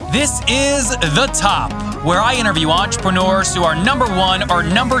This is The Top, where I interview entrepreneurs who are number one or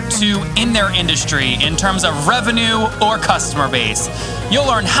number two in their industry in terms of revenue or customer base. You'll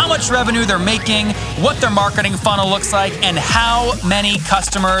learn how much revenue they're making, what their marketing funnel looks like, and how many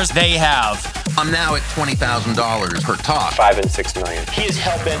customers they have. I'm now at $20,000 per talk. 5 and 6 million. He is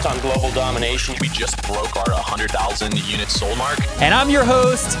hell-bent on global domination. We just broke our 100,000 units sold mark. And I'm your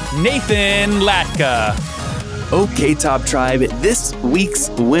host, Nathan Latka. Okay, Top Tribe, this week's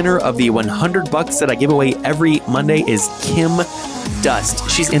winner of the $100 that I give away every Monday is Kim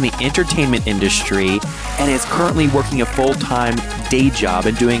Dust. She's in the entertainment industry and is currently working a full-time day job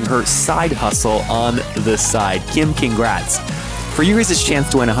and doing her side hustle on the side. Kim, congrats. For you guys, this chance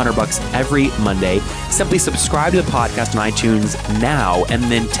to win $100 every Monday, simply subscribe to the podcast on iTunes now and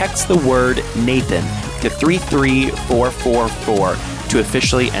then text the word Nathan to 33444 to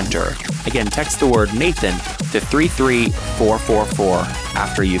officially enter. Again, text the word Nathan to 33444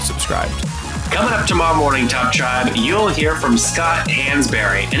 after you've subscribed. Coming up tomorrow morning, Top Tribe, you'll hear from Scott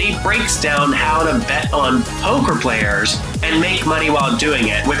Hansberry, and he breaks down how to bet on poker players and make money while doing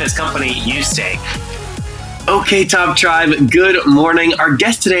it with his company, Ustake. Okay, Top Tribe, good morning. Our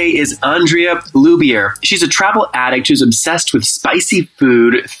guest today is Andrea Lubier. She's a travel addict who's obsessed with spicy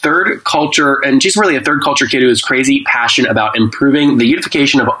food, third culture, and she's really a third culture kid who is crazy passionate about improving the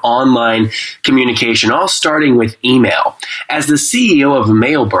unification of online communication, all starting with email. As the CEO of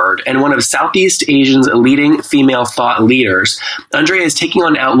Mailbird and one of Southeast Asia's leading female thought leaders, Andrea is taking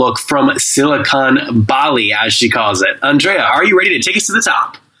on Outlook from Silicon Valley, as she calls it. Andrea, are you ready to take us to the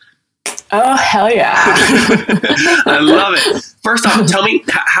top? Oh, hell yeah. I love it. First off, tell me,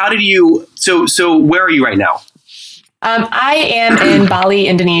 how did you, so where are you right now? I am in Bali,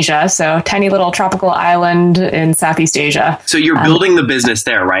 Indonesia, so tiny little tropical island in Southeast Asia. So you're building the business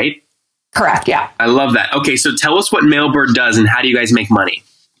there, right? Correct, yeah. I love that. Okay, so tell us what Mailbird does and how do you guys make money?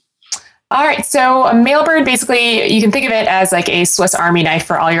 All right, so Mailbird, basically, you can think of it as like a Swiss Army knife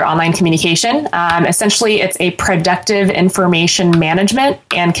for all your online communication. Essentially, it's a productive information management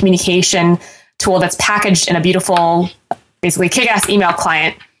and communication tool that's packaged in a beautiful, basically kick-ass email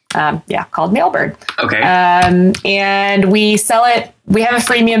client, called Mailbird. Okay. And we sell it. We have a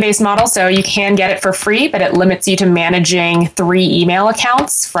freemium-based model, so you can get it for free, but it limits you to managing 3 email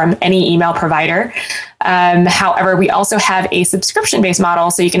accounts from any email provider. However, we also have a subscription-based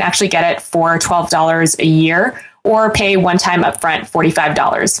model, so you can actually get it for $12 a year or pay one-time upfront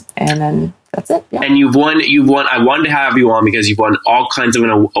 $45. And then that's it. Yeah. And you've won. I wanted to have you on because you've won all kinds of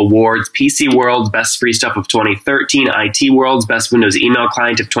awards. PC World's Best Free Stuff of 2013, IT World's Best Windows Email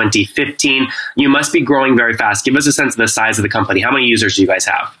Client of 2015. You must be growing very fast. Give us a sense of the size of the company. How many users do you guys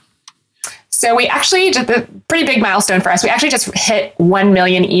have? So we actually, just a pretty big milestone for us, we actually just hit 1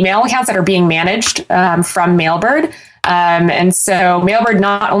 million email accounts that are being managed from Mailbird. And so Mailbird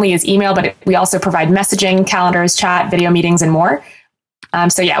not only is email, but we also provide messaging, calendars, chat, video meetings, and more.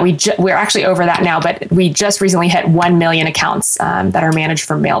 We're actually over that now, but we just recently hit 1 million accounts that are managed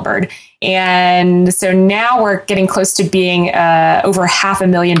from Mailbird. And so now we're getting close to being over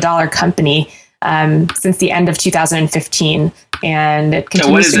 $500,000 company since the end of 2015. And it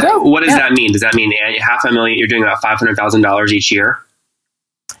continues to grow. What does that mean? Does that mean $500,000? You're doing about $500,000 each year?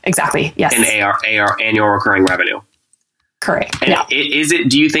 Exactly. Yes. In AR, annual recurring revenue. Correct. And yeah.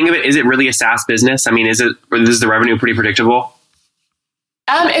 Do you think of it? Is it really a SaaS business? I mean, is the revenue pretty predictable?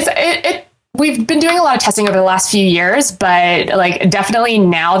 We've been doing a lot of testing over the last few years, but like definitely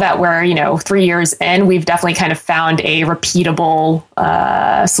now that we're 3 years in, we've definitely kind of found a repeatable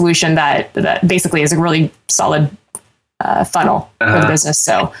solution that basically is a really solid funnel for the business.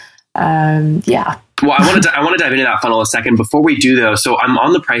 So yeah. Well, I want to dive into that funnel a second. Before we do though, so I'm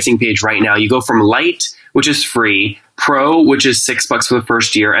on the pricing page right now. You go from Lite, which is free, Pro, which is $6 for the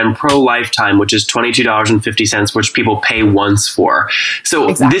first year, and Pro Lifetime, which is $22.50, which people pay once for. So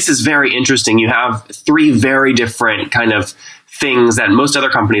exactly. This is very interesting. You have 3 very different kind of things that most other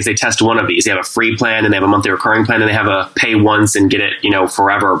companies, they test one of these. They have a free plan, and they have a monthly recurring plan, and they have a pay once and get it,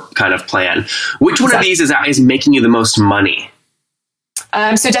 forever kind of plan. Which one of these is making you the most money?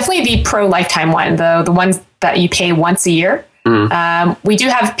 So definitely the Pro Lifetime one, the ones that you pay once a year. Mm-hmm. We do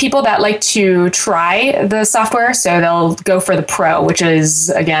have people that like to try the software, so they'll go for the Pro, which is,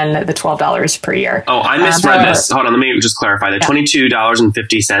 again, the $12 per year. Oh, I misread this. Hold on, let me just clarify. The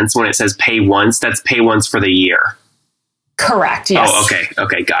 $22.50, when it says pay once, that's pay once for the year. Correct, yes. Oh,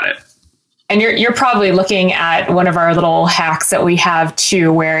 okay, got it. And you're probably looking at one of our little hacks that we have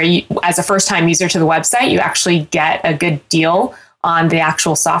too, where you, as a first-time user to the website, you actually get a good deal on the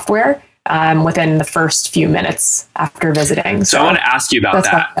actual software. within the first few minutes after visiting. So I want to ask you about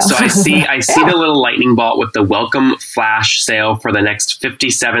that. So I see the little lightning bolt with the welcome flash sale for the next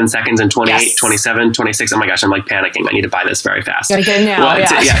 57 seconds and 28, 27, 26. Oh my gosh, I'm like panicking. I need to buy this very fast. Gotta get it now.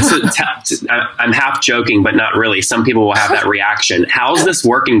 So I'm half joking, but not really. Some people will have that reaction. How's this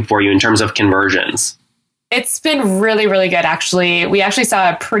working for you in terms of conversions? It's been really, really good, actually. We actually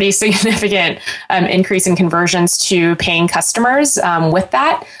saw a pretty significant increase in conversions to paying customers with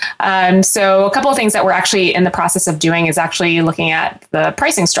that. So a couple of things that we're actually in the process of doing is actually looking at the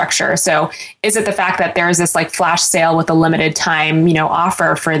pricing structure. So is it the fact that there's this like flash sale with a limited time,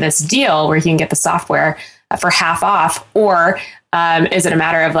 offer for this deal where you can get the software for half off, or is it a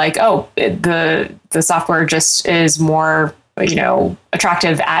matter of like, the software just is more,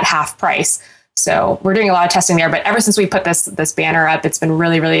 attractive at half price? So we're doing a lot of testing there, but ever since we put this banner up, it's been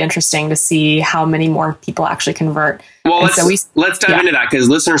really, really interesting to see how many more people actually convert. Well, let's dive into that, because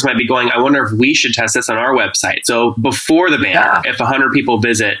listeners might be going, I wonder if we should test this on our website. So before the banner, if 100 people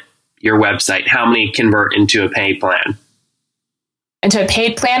visit your website, how many convert into a paid plan? Into a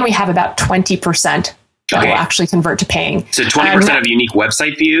paid plan, we have about 20% that will actually convert to paying. So 20% of unique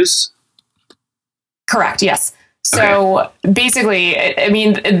website views? Correct, yes. So basically,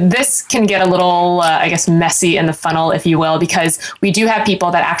 this can get a little, messy in the funnel, if you will, because we do have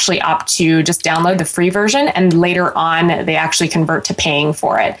people that actually opt to just download the free version, and later on, they actually convert to paying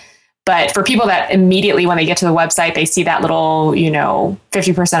for it. But for people that immediately, when they get to the website, they see that little,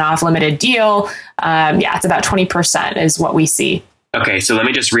 50% off limited deal. It's about 20% is what we see. Okay, so let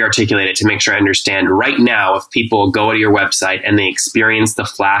me just re-articulate it to make sure I understand. Right now, if people go to your website and they experience the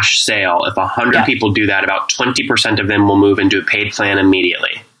flash sale, if 100 people do that, about 20% of them will move into a paid plan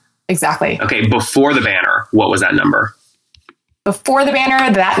immediately. Exactly. Okay, before the banner, what was that number? Before the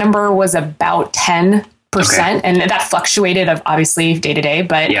banner, that number was about 10%. And that fluctuated obviously day to day,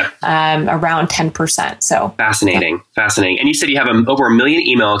 but around 10%. So fascinating. And you said you have over 1 million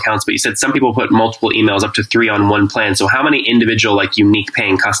email accounts, but you said some people put multiple emails, up to 3 on one plan. So how many individual, unique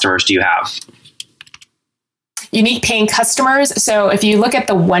paying customers do you have? Unique paying customers. So if you look at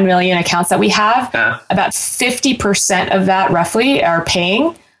the 1 million accounts that we have, about 50% of that roughly are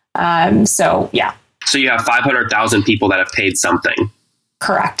paying. So you have 500,000 people that have paid something.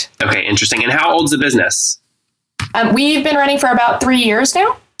 Correct. Okay, interesting. And how old's the business? We've been running for about 3 years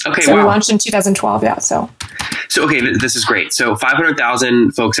now. Okay, so we launched in 2012. So okay, this is great. So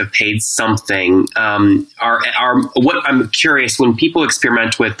 500,000 folks have paid something. What I'm curious, when people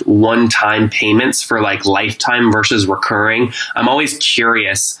experiment with one-time payments for lifetime versus recurring, I'm always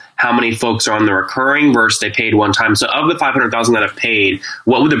curious how many folks are on the recurring versus they paid one time. So of the 500,000 that have paid,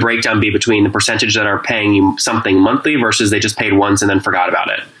 what would the breakdown be between the percentage that are paying you something monthly versus they just paid once and then forgot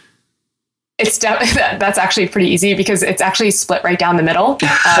about it? It's that's actually pretty easy because it's actually split right down the middle.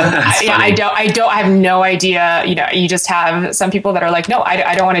 I have no idea. You just have some people that are like, no,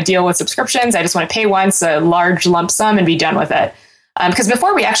 I don't want to deal with subscriptions. I just want to pay once a large lump sum and be done with it. Because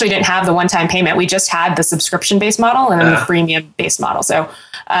before we actually didn't have the one-time payment, we just had the subscription-based model and then the freemium-based model. So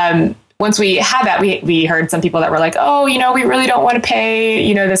once we had that, we heard some people that were like, we really don't want to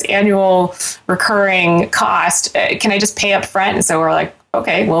pay, this annual recurring cost. Can I just pay up front? And so we're like,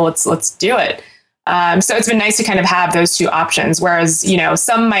 okay, well, let's do it. So it's been nice to kind of have those two options. Whereas,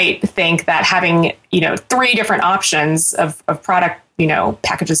 some might think that having, 3 different options of product,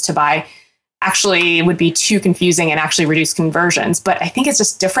 packages to buy actually would be too confusing and actually reduce conversions. But I think it's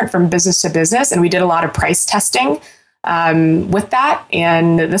just different from business to business. And we did a lot of price testing with that.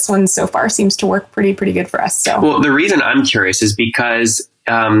 And this one so far seems to work pretty good for us. So, well, the reason I'm curious is because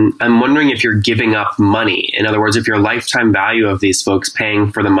I'm wondering if you're giving up money. In other words, if your lifetime value of these folks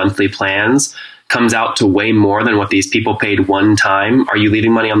paying for the monthly plans comes out to way more than what these people paid one time, are you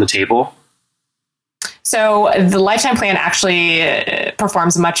leaving money on the table? So the lifetime plan actually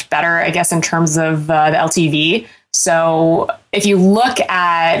performs much better, I guess, in terms of the LTV. So if you look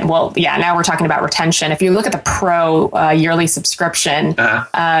at, now we're talking about retention. If you look at the pro yearly subscription,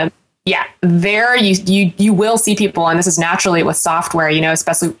 there you will see people, and this is naturally with software,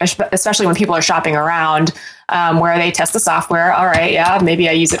 especially when people are shopping around, where they test the software. All right, maybe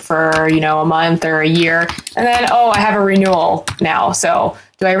I use it for, a month or a year. And then, I have a renewal now. So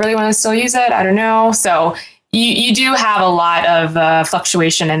do I really want to still use it? I don't know. So you do have a lot of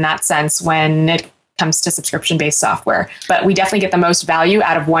fluctuation in that sense when it comes to subscription-based software. But we definitely get the most value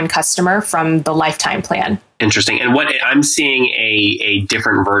out of one customer from the lifetime plan. Interesting. And what I'm seeing a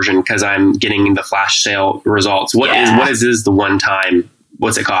different version because I'm getting the flash sale results. What is the one time?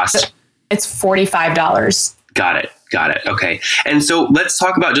 What's it cost? It's $45. Got it. Got it. Okay. And so let's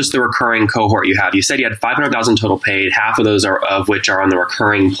talk about just the recurring cohort you have. You said you had 500,000 total paid, half of those of which are on the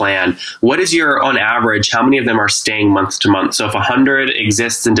recurring plan. What is your, on average, how many of them are staying month to month? So if 100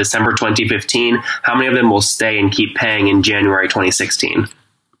 exists in December 2015, how many of them will stay and keep paying in January 2016?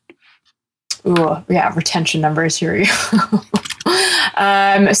 Ooh, yeah, retention numbers here.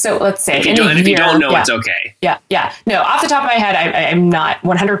 So let's say if you don't know, it's okay. Yeah. No, off the top of my head, I'm not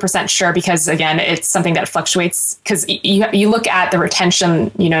 100% sure because again, it's something that fluctuates because you look at the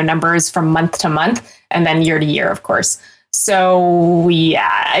retention, numbers from month to month and then year to year, of course. So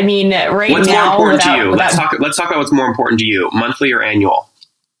yeah, I mean, what's now, more important to you? Let's talk about what's more important to you, monthly or annual?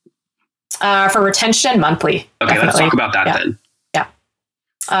 For retention, monthly. Okay, definitely. Let's talk about that then.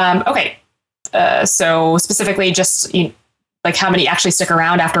 Yeah. Okay. So specifically, just like how many actually stick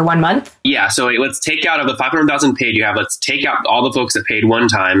around after 1 month? Yeah. So let's take out of the 500,000 paid you have, let's take out all the folks that paid one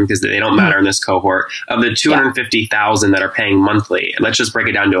time because they don't matter in this cohort. Of the 250,000 that are paying monthly, let's just break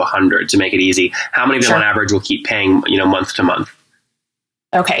it down to 100 to make it easy. How many of them on average will keep paying, month to month?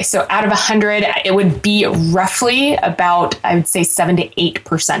 Okay. So out of 100, it would be roughly about, I would say 7 to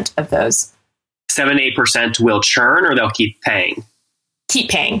 8% of those. 7 to 8% will churn or they'll keep paying? Keep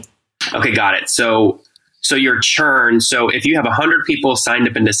paying. Okay, got it. So your churn, so if you have 100 people signed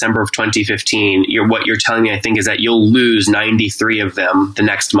up in December of 2015, what you're telling me, I think, is that you'll lose 93 of them the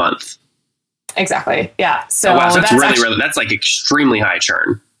next month. Exactly. Yeah. So, wow, so that's like extremely high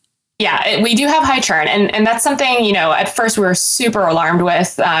churn. Yeah, we do have high churn. And that's something, at first we were super alarmed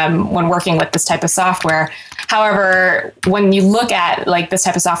with when working with this type of software. However, when you look at like this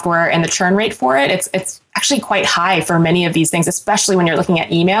type of software and the churn rate for it, it's actually quite high for many of these things, especially when you're looking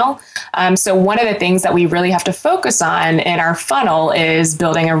at email. So one of the things that we really have to focus on in our funnel is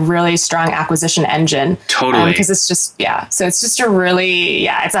building a really strong acquisition engine. Totally. Because it's just, so it's just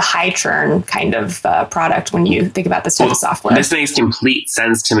it's a high churn kind of product when you think about this type of software. This makes complete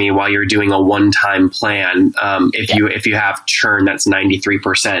sense to me while you're doing a one-time plan. If you have churn that's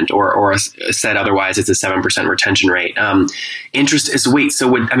 93% or said otherwise, it's a 7% retention rate. That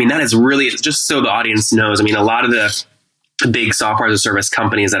is really, just so the audience knows, a lot of the big software as a service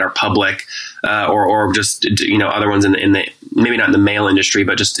companies that are public or just other ones in the maybe not in the mail industry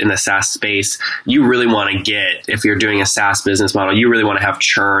but just in the SaaS space, you really want to get, if you're doing a SaaS business model, you really want to have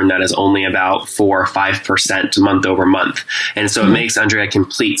churn that is only about 4 or 5% month over month. And so it makes, Andrea,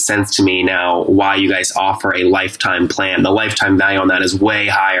 complete sense to me now why you guys offer a lifetime plan. The lifetime value on that is way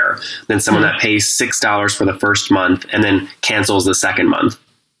higher than someone that pays $6 for the first month and then cancels the second month.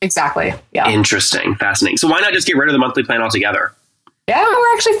 Exactly. Yeah. Interesting. Fascinating. So why not just get rid of the monthly plan altogether? Yeah,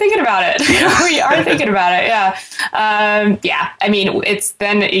 we're actually thinking about it. Yeah. We are thinking about it. Yeah. It's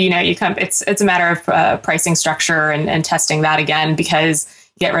then, it's a matter of pricing structure and testing that again, because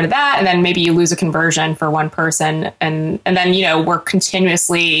you get rid of that and then maybe you lose a conversion for one person. And then, we're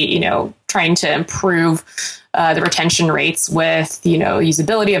continuously, trying to improve the retention rates with,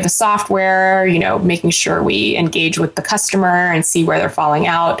 usability of the software, making sure we engage with the customer and see where they're falling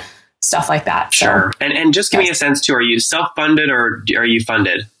out, stuff like that. Sure. So, and just give me a sense too, are you self-funded or are you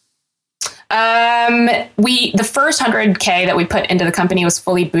funded? The first 100K that we put into the company was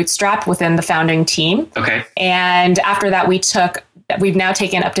fully bootstrapped within the founding team. Okay. And after that, we've now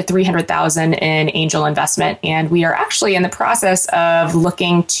taken up to 300,000 in angel investment. And we are actually in the process of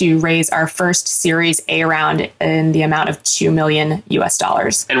looking to raise our first Series A round in the amount of $2 million US.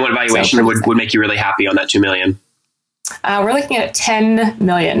 And what valuation would make you really happy on that 2 million? We're looking at 10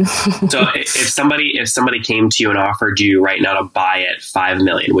 million. So if somebody came to you and offered you right now to buy it 5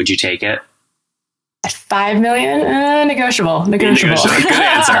 million, would you take it? At 5 million, negotiable. Good answer.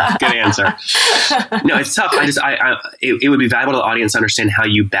 No, it's tough. It would be valuable to the audience to understand how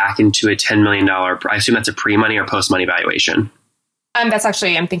you back into a $10 million. I assume that's a pre-money or post-money valuation. That's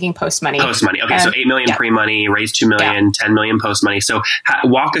actually, I'm thinking post-money. Post-money. Okay, so 8 million pre-money, raise 2 million, 10 million post-money. So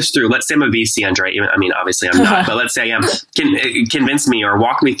walk us through, let's say I'm a VC, Andrea. Obviously I'm not, but let's say I am. Convince me or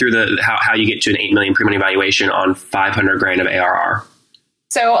walk me through how you get to an 8 million pre-money valuation on 500 grand of ARR.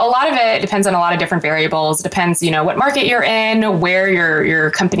 So a lot of it depends on a lot of different variables. It depends, what market you're in, where your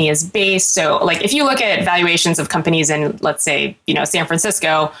company is based. So like if you look at valuations of companies in, let's say, San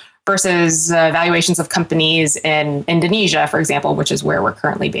Francisco versus valuations of companies in Indonesia, for example, which is where we're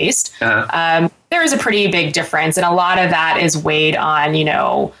currently based, there is a pretty big difference. And a lot of that is weighed on,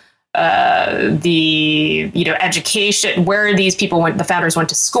 the, education, where these people the founders went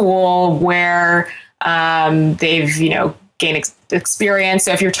to school, where they've, gained experience.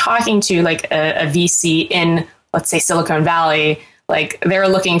 So if you're talking to like a VC in, let's say, Silicon Valley, like they're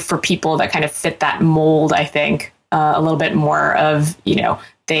looking for people that kind of fit that mold, I think. a little bit more of,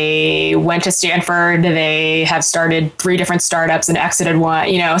 they went to Stanford, they have started 3 different startups and exited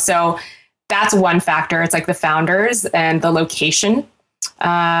one, so that's one factor. It's like the founders and the location.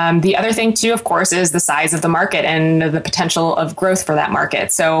 The other thing too, of course, is the size of the market and the potential of growth for that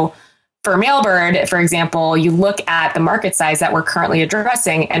market. So for Mailbird, for example, you look at the market size that we're currently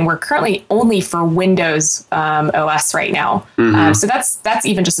addressing, and we're currently only for Windows OS right now. So that's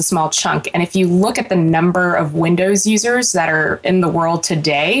even just a small chunk. And if you look at the number of Windows users that are in the world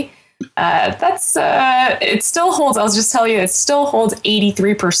today, it still holds. I'll just tell you, it still holds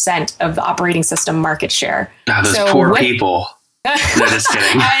 83% of the operating system market share. Those poor people. No, just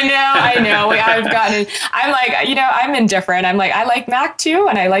kidding. I know. I'm like, I'm indifferent. I'm like, I like Mac too,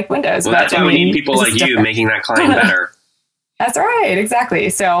 and I like Windows. Well, that's why we need people like you making that client better. That's right. Exactly.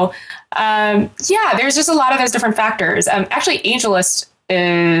 So, there's just a lot of those different factors. Actually, AngelList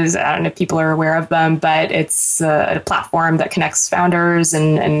is, I don't know if people are aware of them, but it's a platform that connects founders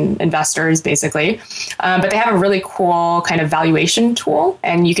and investors, basically. But they have a really cool kind of valuation tool,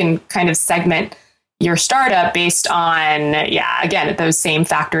 and you can kind of segment your startup based on, again, those same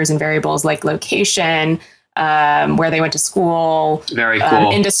factors and variables like location, where they went to school, very cool,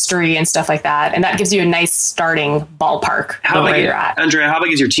 industry and stuff like that. And that gives you a nice starting ballpark of where you're at. Andrea, how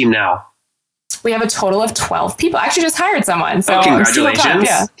big is your team now? We have a total of 12 people. I actually just hired someone. So congratulations.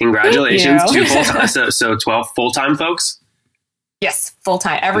 Congratulations. 2 full-time, so 12 full-time folks? Yes,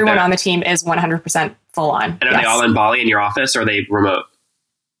 full-time. Everyone on the team is 100% full on. And are they all in Bali in your office, or are they remote?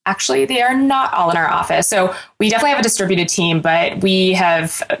 Actually, they are not all in our office. So we definitely have a distributed team, but we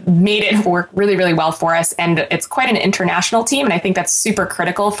have made it work really, really well for us. And it's quite an international team. And I think that's super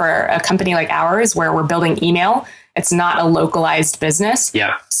critical for a company like ours, where we're building email. It's not a localized business.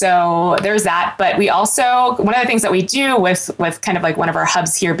 Yeah. So there's that. But we also, one of the things that we do with kind of like one of our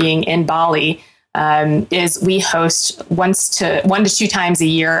hubs here being in Bali, is we host 1 to 2 times a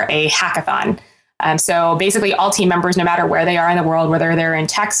year a hackathon. So basically all team members, no matter where they are in the world, whether they're in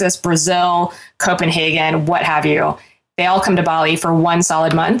Texas, Brazil, Copenhagen, what have you, they all come to Bali for 1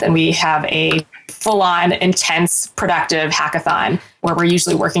 solid month. And we have a full-on, intense, productive hackathon where we're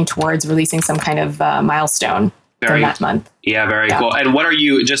usually working towards releasing some kind of milestone from that month. Yeah, very cool. And what are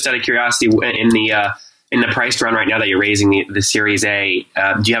you, just out of curiosity, in the price run right now that you're raising the Series A,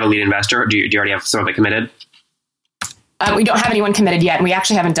 do you have a lead investor? Or do you already have some of it committed? We don't have anyone committed yet, and we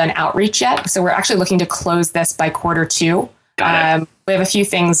actually haven't done outreach yet. So we're actually looking to close this by Q2. Got it. We have a few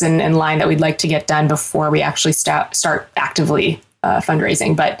things in line that we'd like to get done before we actually start actively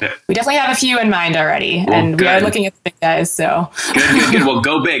fundraising. But we definitely have a few in mind already, and we are looking at the big guys. So good. Well,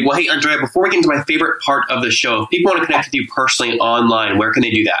 go big. Well, hey, Andrea, before we get into my favorite part of the show, if people want to connect with you personally online, where can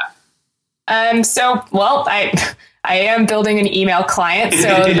they do that? I am building an email client.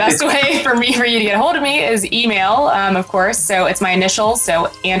 So the best way for you to get a hold of me is email, of course. So it's my initials. So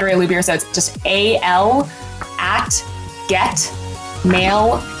Andrea Lubier. So it's just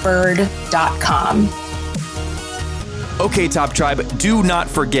al@getmailbird.com. Okay, Top Tribe, do not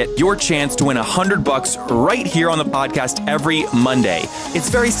forget your chance to win $100 right here on the podcast every Monday. It's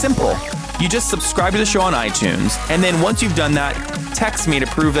very simple. You just subscribe to the show on iTunes, and then once you've done that, text me to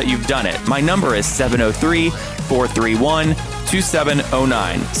prove that you've done it. My number is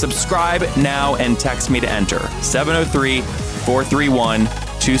 703-431-2709. Subscribe now and text me to enter.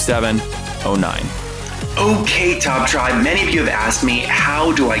 703-431-2709. Okay, Top Tribe, many of you have asked me,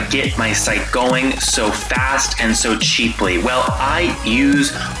 how do I get my site going so fast and so cheaply? Well, I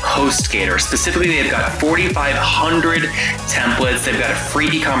use HostGator. Specifically, they've got 4,500 templates. They've got a free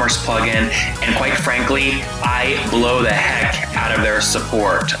e-commerce plugin. And quite frankly, I blow the heck out of their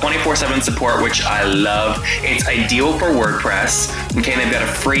support. 24/7 support, which I love. It's ideal for WordPress. Okay, they've got a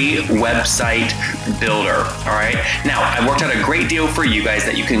free website builder. All right. Now, I worked out a great deal for you guys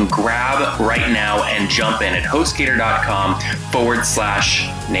that you can grab right now and jump in at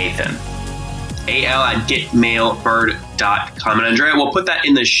HostGator.com/Nathan. al@getmailbird.com. And Andrea, we'll put that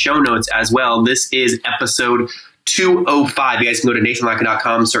in the show notes as well. This is episode 205. You guys can go to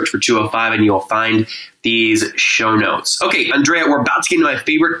nathanlatka.com, search for 205, and you'll find these show notes. Okay, Andrea, we're about to get into my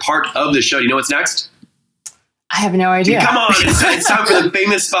favorite part of the show. Do you know what's next? I have no idea. Come on, it's time for the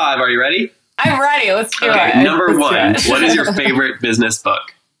famous 5. Are you ready? I'm ready. Let's do it. Number 1, what is your favorite business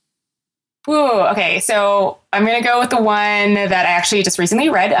book? Ooh, okay. So I'm going to go with the one that I actually just recently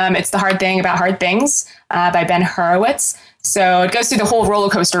read. It's The Hard Thing About Hard Things by Ben Horowitz. So it goes through the whole roller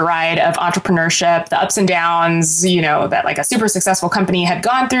coaster ride of entrepreneurship, the ups and downs, that like a super successful company had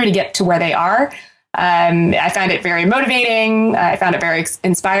gone through to get to where they are. I found it very motivating. I found it very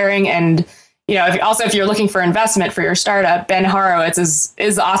inspiring. And, if you're looking for investment for your startup, Ben Horowitz is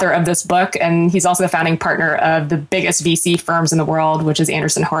the author of this book, and he's also the founding partner of the biggest VC firms in the world, which is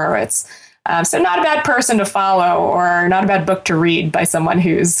Andreessen Horowitz. So not a bad person to follow, or not a bad book to read by someone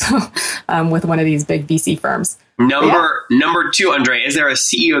who's with one of these big VC firms. Number 2, Andrea, is there a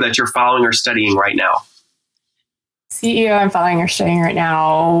CEO that you're following or studying right now? CEO I'm following or studying right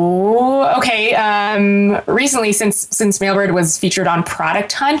now. Okay. Recently, since Mailbird was featured on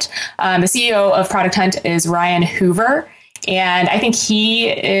Product Hunt, the CEO of Product Hunt is Ryan Hoover. And I think he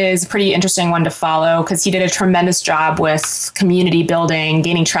is a pretty interesting one to follow because he did a tremendous job with community building,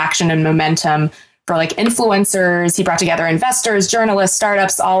 gaining traction and momentum for like influencers. He brought together investors, journalists,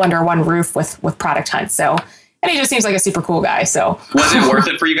 startups, all under one roof with Product Hunt. So, and he just seems like a super cool guy. So was it worth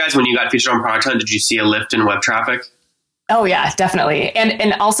it for you guys when you got featured on Product Hunt? Did you see a lift in web traffic? Oh yeah, definitely.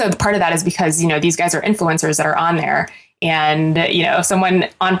 And also part of that is because, these guys are influencers that are on there. And, if someone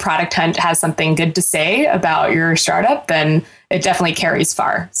on Product Hunt has something good to say about your startup, then it definitely carries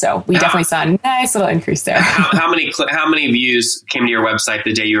far. So we definitely saw a nice little increase there. How many views came to your website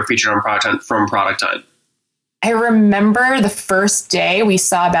the day you were featured on Product Hunt from Product Hunt? I remember the first day we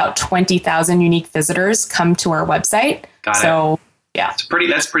saw about 20,000 unique visitors come to our website. Got it. So yeah,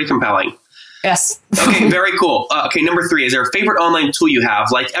 that's pretty compelling. Yes. Okay, very cool. Okay, number 3, is there a favorite online tool you have,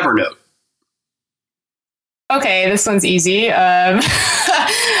 like Evernote? Okay, this one's easy. Mailbird.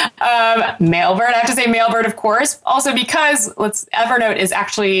 I have to say Mailbird, of course. Also because Evernote is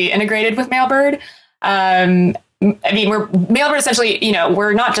actually integrated with Mailbird. Mailbird essentially,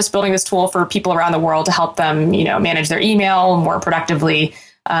 we're not just building this tool for people around the world to help them, manage their email more productively,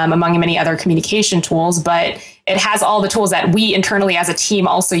 among many other communication tools, but it has all the tools that we internally as a team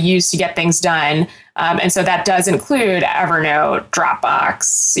also use to get things done. And so that does include Evernote,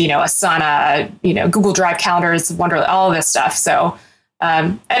 Dropbox, Asana, Google Drive calendars, Wonderlist, all of this stuff. So,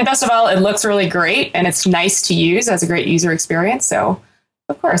 and best of all, it looks really great and it's nice to use, has a great user experience. So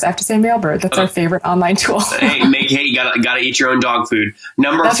of course, I have to say Mailbird. That's our favorite online tool. Hey, you gotta eat your own dog food.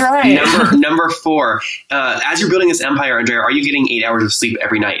 That's right. Number 4. As you're building this empire, Andrea, are you getting 8 hours of sleep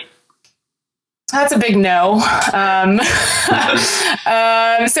every night? That's a big no. So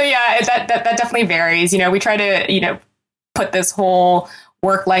yeah, that definitely varies. We try to put this whole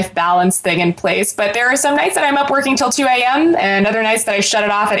work-life balance thing in place, but there are some nights that I'm up working till 2 a.m. and other nights that I shut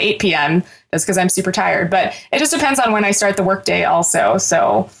it off at 8 p.m. just because I'm super tired. But it just depends on when I start the workday also.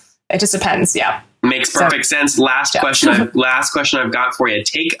 So it just depends. Yeah. Makes perfect sense. Last question I've got for you.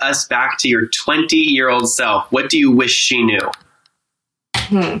 Take us back to your 20-year-old self. What do you wish she knew?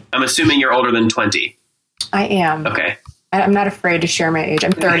 I'm assuming you're older than 20. I am. Okay. I'm not afraid to share my age.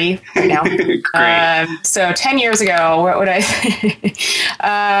 I'm 30 right now. Great. So 10 years ago, what would I say?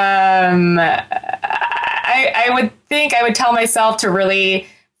 I would think I would tell myself to really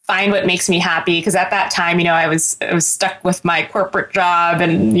find what makes me happy. Because at that time, I was stuck with my corporate job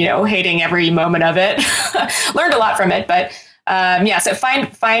and, hating every moment of it. Learned a lot from it. But so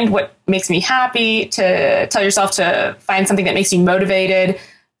find what makes me happy, to tell yourself to find something that makes you motivated.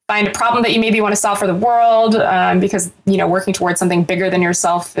 Find a problem that you maybe want to solve for the world, because, working towards something bigger than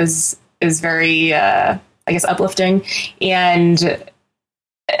yourself is very, uplifting. And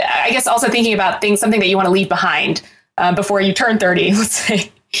I guess also thinking about something that you want to leave behind before you turn 30, let's say,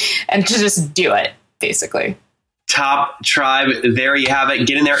 and to just do it, basically. Top Tribe, there you have it.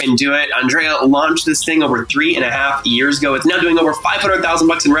 Get in there and do it. Andrea launched this thing over 3.5 years ago. It's now doing over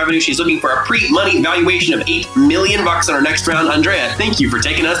 $500,000 in revenue. She's looking for a pre-money valuation of $8 million on our next round. Andrea, thank you for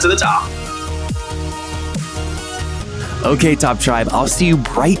taking us to the top. Okay, Top Tribe, I'll see you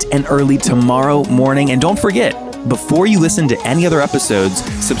bright and early tomorrow morning. And don't forget, before you listen to any other episodes,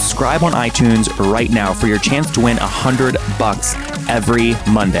 subscribe on iTunes right now for your chance to win $100 every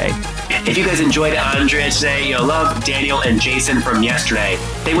Monday. If you guys enjoyed Andrea today, you'll love Daniel and Jason from yesterday.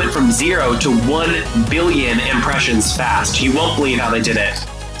 They went from 0 to 1 billion impressions fast. You won't believe how they did it.